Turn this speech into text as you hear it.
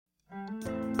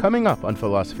Coming up on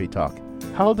Philosophy Talk,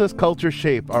 how does culture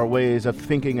shape our ways of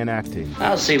thinking and acting?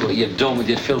 I'll see what you've done with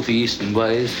your filthy Eastern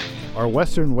ways. Are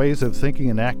Western ways of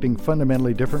thinking and acting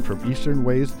fundamentally different from Eastern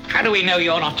ways? How do we know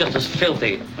you're not just as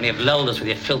filthy when you've lulled us with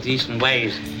your filthy Eastern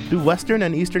ways? Do Western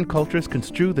and Eastern cultures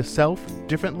construe the self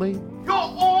differently? You're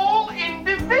all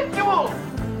individuals!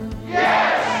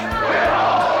 Yes, we're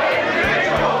all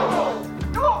individuals!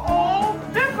 You're all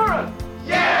different!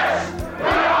 Yes, we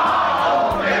are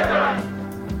all different!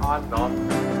 I'm not.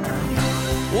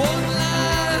 One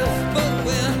life, but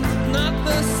we're not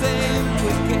the same. We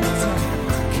get to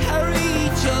carry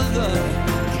each other.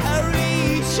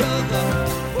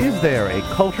 Is there a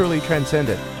culturally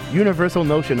transcendent, universal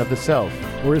notion of the self?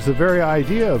 Or is the very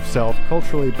idea of self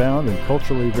culturally bound and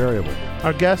culturally variable?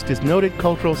 Our guest is noted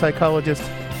cultural psychologist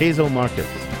Hazel Marcus.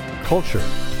 Culture,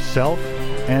 self,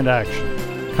 and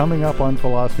action. Coming up on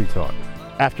Philosophy Talk.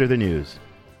 After the news.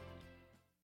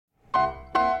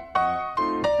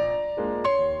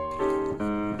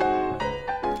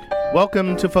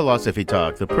 Welcome to Philosophy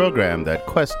Talk, the program that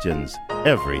questions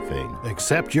everything.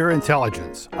 Accept your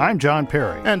intelligence. I'm John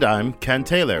Perry. And I'm Ken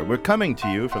Taylor. We're coming to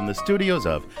you from the studios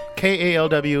of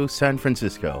KALW San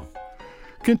Francisco.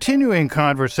 Continuing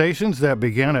conversations that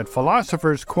began at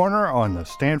Philosopher's Corner on the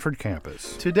Stanford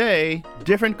campus. Today,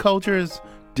 different cultures,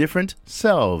 different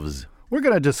selves. We're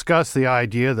going to discuss the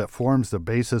idea that forms the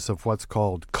basis of what's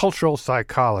called cultural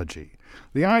psychology.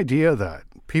 The idea that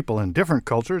people in different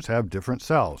cultures have different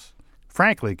selves.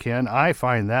 Frankly, Ken, I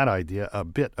find that idea a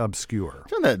bit obscure.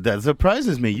 That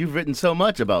surprises me. You've written so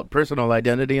much about personal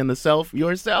identity and the self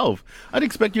yourself. I'd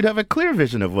expect you to have a clear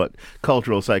vision of what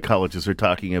cultural psychologists are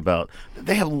talking about.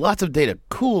 They have lots of data,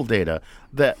 cool data,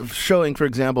 that showing, for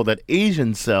example, that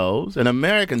Asian selves and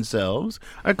American selves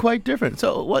are quite different.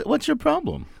 So what's your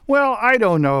problem? Well, I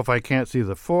don't know if I can't see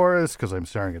the forest because I'm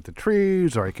staring at the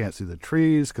trees, or I can't see the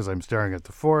trees because I'm staring at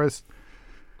the forest.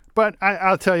 But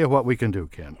I'll tell you what we can do,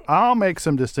 Ken. I'll make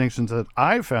some distinctions that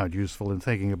I've found useful in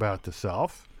thinking about the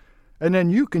self, and then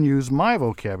you can use my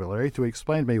vocabulary to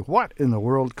explain to me what in the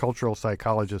world cultural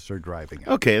psychologists are driving at.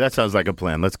 Okay, that sounds like a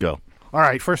plan. Let's go. All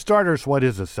right, for starters, what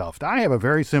is a self? I have a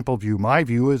very simple view. My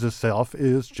view is a self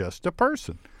is just a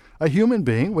person, a human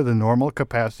being with the normal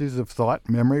capacities of thought,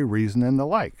 memory, reason, and the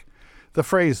like. The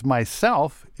phrase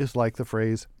myself is like the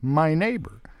phrase my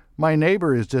neighbor. My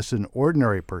neighbor is just an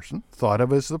ordinary person, thought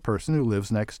of as the person who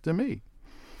lives next to me.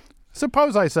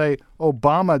 Suppose I say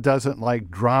Obama doesn't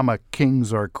like drama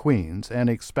kings or queens and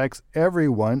expects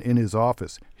everyone in his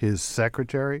office, his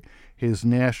secretary, his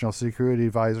national security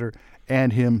advisor,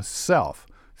 and himself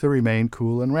to remain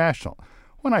cool and rational.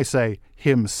 When I say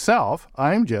himself,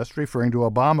 I'm just referring to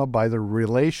Obama by the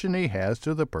relation he has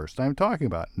to the person I'm talking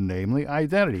about, namely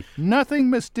identity.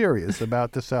 Nothing mysterious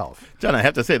about the self. John, I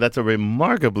have to say that's a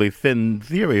remarkably thin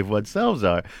theory of what selves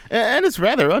are. And it's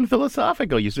rather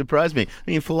unphilosophical. You surprise me.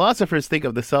 I mean, philosophers think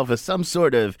of the self as some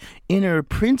sort of inner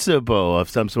principle of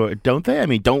some sort, don't they? I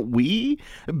mean, don't we?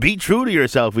 Be true to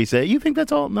yourself, we say. You think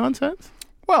that's all nonsense?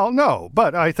 Well, no,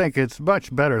 but I think it's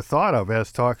much better thought of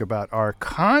as talk about our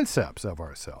concepts of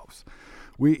ourselves.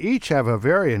 We each have a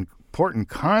very important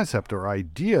concept or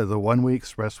idea, the one we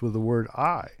express with the word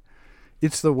I.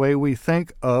 It's the way we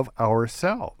think of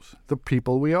ourselves, the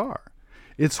people we are.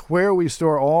 It's where we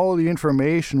store all the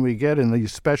information we get in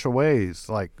these special ways,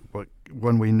 like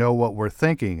when we know what we're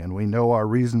thinking and we know our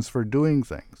reasons for doing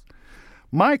things.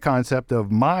 My concept of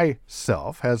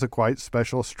myself has a quite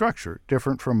special structure,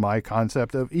 different from my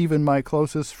concept of even my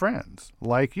closest friends,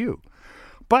 like you.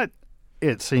 But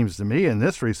it seems to me in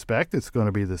this respect it's going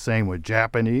to be the same with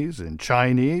Japanese and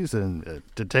Chinese and,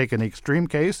 to take an extreme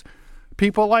case,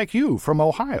 people like you from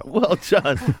Ohio. Well,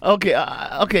 John,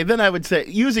 okay, then I would say,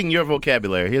 using your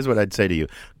vocabulary, here's what I'd say to you.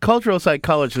 Cultural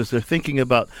psychologists are thinking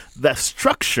about the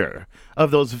structure of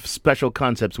those special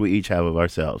concepts we each have of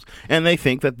ourselves. And they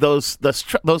think that those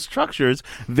structures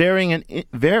vary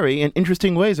in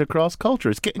interesting ways across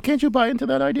cultures. Can't you buy into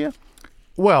that idea?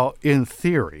 Well, in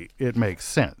theory, it makes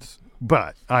sense,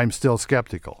 but I'm still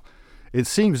skeptical. It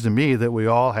seems to me that we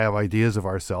all have ideas of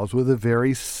ourselves with a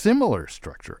very similar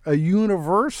structure, a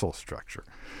universal structure.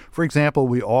 For example,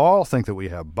 we all think that we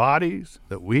have bodies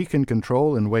that we can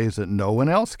control in ways that no one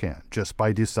else can, just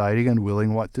by deciding and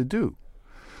willing what to do.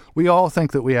 We all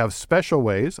think that we have special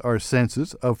ways, our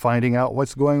senses, of finding out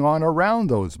what's going on around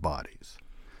those bodies.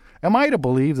 Am I to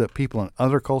believe that people in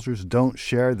other cultures don't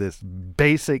share this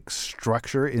basic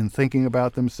structure in thinking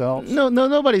about themselves? No,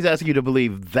 nobody's asking you to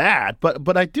believe that,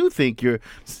 but I do think you're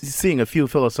seeing a few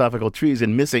philosophical trees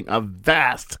and missing a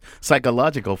vast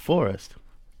psychological forest.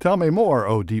 Tell me more,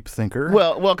 oh deep thinker.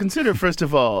 Well, consider first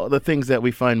of all the things that we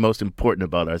find most important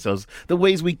about ourselves, the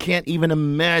ways we can't even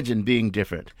imagine being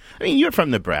different. I mean, you're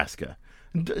from Nebraska.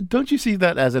 Don't you see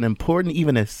that as an important,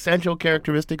 even essential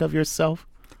characteristic of yourself?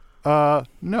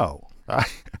 No.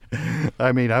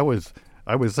 I mean, I was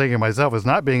thinking of myself as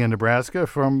not being in Nebraska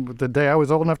from the day I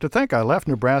was old enough to think. I left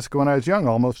Nebraska when I was young,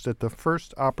 almost at the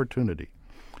first opportunity.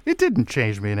 It didn't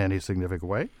change me in any significant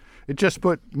way. It just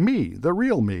put me, the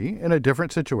real me, in a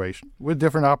different situation with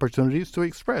different opportunities to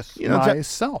express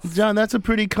myself. John, that's a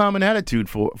pretty common attitude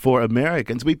for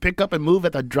Americans. We pick up and move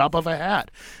at the drop of a hat.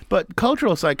 But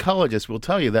cultural psychologists will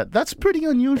tell you that that's pretty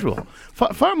unusual.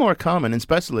 Far more common,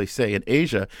 especially, say, in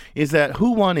Asia, is that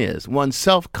who one is, one's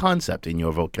self-concept in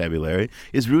your vocabulary,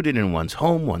 is rooted in one's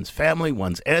home, one's family,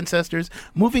 one's ancestors.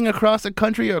 Moving across the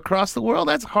country or across the world,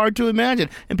 that's hard to imagine.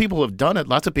 And people have done it.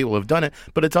 Lots of people have done it.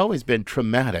 But it's always been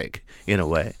traumatic. In a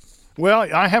way. Well,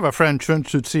 I have a friend, Chun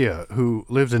Tsutsuya, who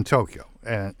lives in Tokyo,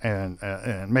 and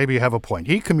maybe you have a point.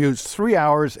 He commutes 3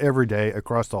 hours every day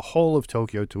across the whole of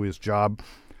Tokyo to his job.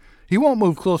 He won't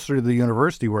move closer to the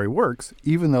university where he works,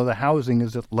 even though the housing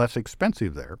is less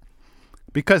expensive there,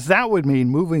 because that would mean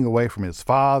moving away from his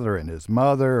father and his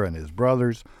mother and his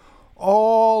brothers,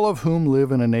 all of whom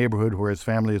live in a neighborhood where his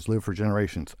family has lived for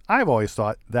generations. I've always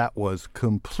thought that was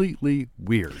completely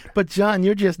weird. But John,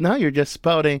 you're just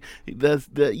spouting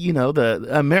the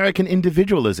American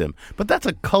individualism. But that's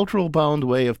a cultural bound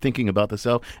way of thinking about the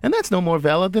self, and that's no more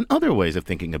valid than other ways of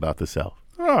thinking about the self.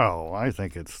 Oh, I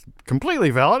think it's completely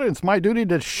valid. It's my duty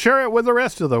to share it with the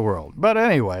rest of the world. But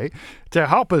anyway, to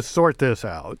help us sort this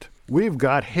out, we've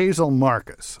got Hazel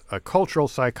Marcus, a cultural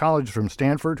psychologist from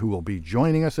Stanford, who will be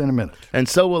joining us in a minute. And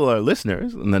so will our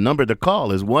listeners. And the number to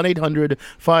call is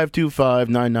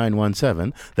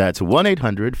 1-800-525-9917. That's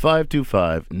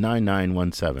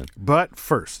 1-800-525-9917. But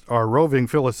first, our roving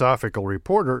philosophical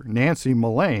reporter, Nancy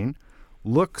Mullane,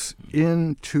 looks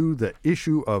into the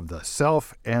issue of the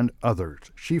self and others.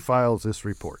 She files this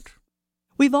report.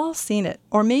 We've all seen it,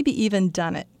 or maybe even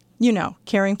done it. You know,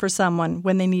 caring for someone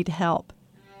when they need help.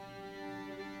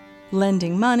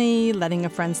 Lending money, letting a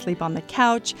friend sleep on the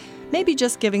couch, maybe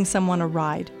just giving someone a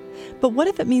ride. But what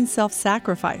if it means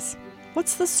self-sacrifice?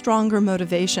 What's the stronger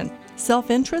motivation?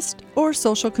 Self-interest or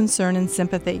social concern and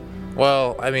sympathy?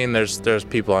 Well, I mean, there's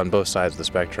people on both sides of the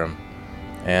spectrum.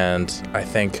 And I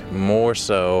think more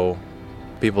so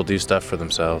people do stuff for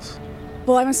themselves.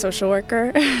 Well, I'm a social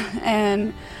worker,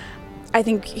 and I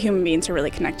think human beings are really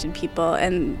connected people,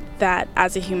 and that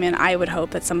as a human, I would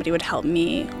hope that somebody would help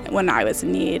me when I was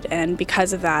in need. And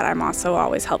because of that, I'm also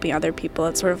always helping other people.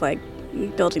 It's sort of like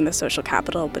building the social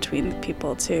capital between the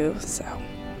people, too. So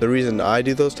the reason I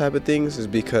do those type of things is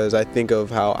because I think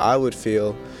of how I would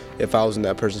feel if I was in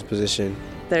that person's position.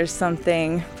 There's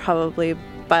something probably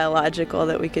biological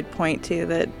that we could point to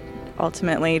that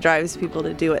ultimately drives people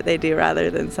to do what they do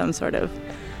rather than some sort of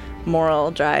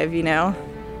moral drive, you know?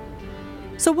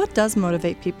 So what does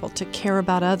motivate people to care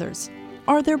about others?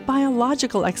 Are there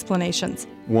biological explanations?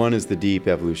 One is the deep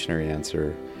evolutionary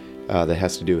answer that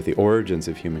has to do with the origins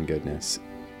of human goodness.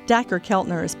 Dacher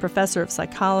Keltner is professor of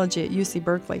psychology at UC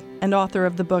Berkeley and author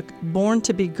of the book Born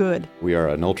to be Good. We are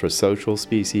an ultra-social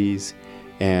species,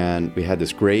 and we had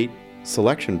this great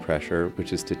selection pressure,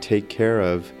 which is to take care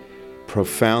of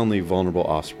profoundly vulnerable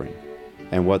offspring.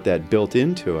 And what that built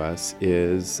into us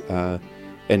is an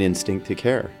instinct to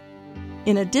care.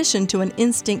 In addition to an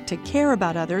instinct to care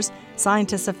about others,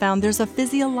 scientists have found there's a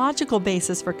physiological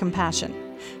basis for compassion.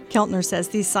 Keltner says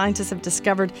these scientists have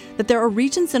discovered that there are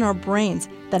regions in our brains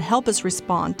that help us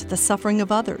respond to the suffering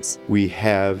of others. We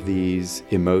have these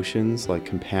emotions like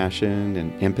compassion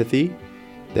and empathy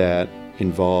that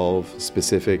involve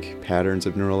specific patterns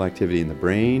of neural activity in the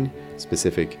brain,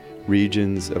 specific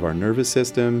regions of our nervous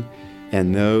system,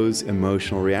 and those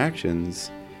emotional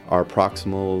reactions are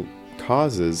proximal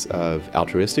causes of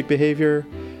altruistic behavior,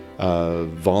 of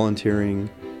volunteering,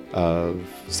 of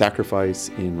sacrifice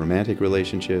in romantic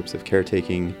relationships, of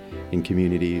caretaking in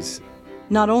communities.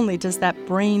 Not only does that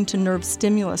brain-to-nerve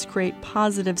stimulus create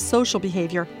positive social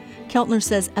behavior, Keltner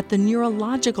says at the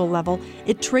neurological level,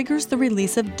 it triggers the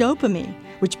release of dopamine,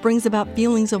 which brings about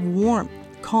feelings of warmth,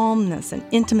 calmness, and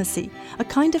intimacy, a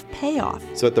kind of payoff.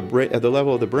 So at the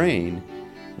level of the brain,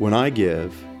 when I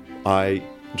give, I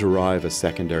derive a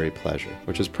secondary pleasure,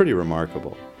 which is pretty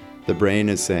remarkable. The brain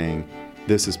is saying,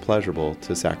 this is pleasurable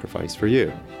to sacrifice for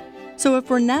you. So if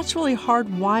we're naturally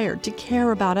hardwired to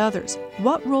care about others,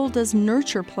 what role does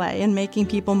nurture play in making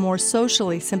people more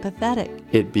socially sympathetic?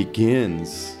 It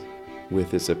begins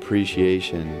with this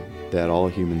appreciation that all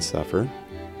humans suffer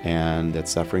and that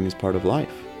suffering is part of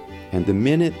life. And the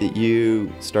minute that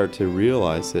you start to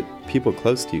realize that people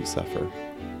close to you suffer,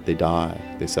 they die,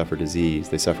 they suffer disease,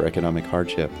 they suffer economic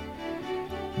hardship,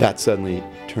 that suddenly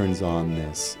turns on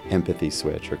this empathy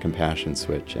switch or compassion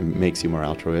switch and makes you more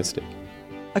altruistic.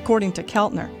 According to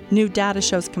Keltner, new data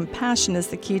shows compassion is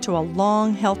the key to a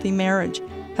long, healthy marriage,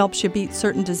 helps you beat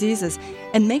certain diseases,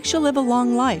 and makes you live a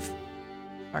long life.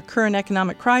 Our current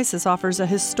economic crisis offers a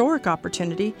historic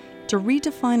opportunity to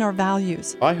redefine our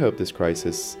values. I hope this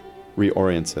crisis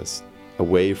reorients us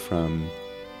away from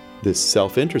this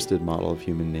self-interested model of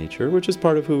human nature, which is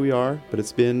part of who we are, but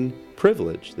it's been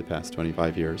privileged the past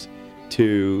 25 years,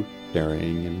 to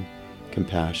caring and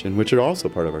compassion, which are also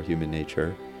part of our human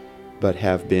nature, but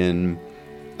have been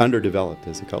underdeveloped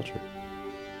as a culture.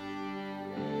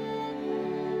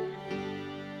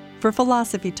 For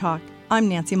Philosophy Talk, I'm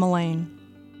Nancy Mullane.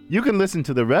 You can listen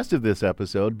to the rest of this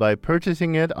episode by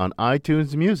purchasing it on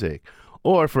iTunes Music,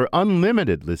 or for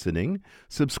unlimited listening,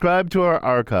 subscribe to our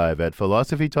archive at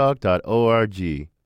philosophytalk.org.